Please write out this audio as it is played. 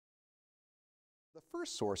The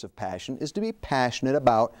first source of passion is to be passionate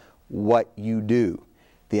about what you do,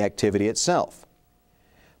 the activity itself.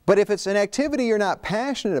 But if it's an activity you're not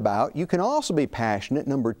passionate about, you can also be passionate,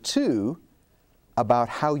 number two, about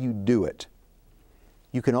how you do it.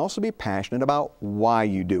 You can also be passionate about why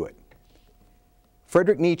you do it.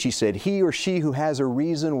 Friedrich Nietzsche said, "He or she who has a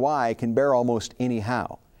reason why can bear almost any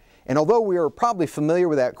how." And although we are probably familiar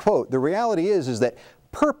with that quote, the reality is that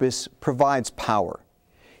purpose provides power.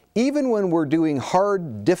 Even when we're doing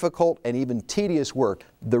hard, difficult, and even tedious work,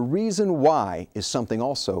 the reason why is something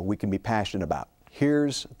also we can be passionate about.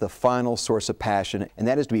 Here's the final source of passion, and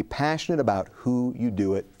that is to be passionate about who you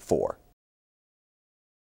do it for.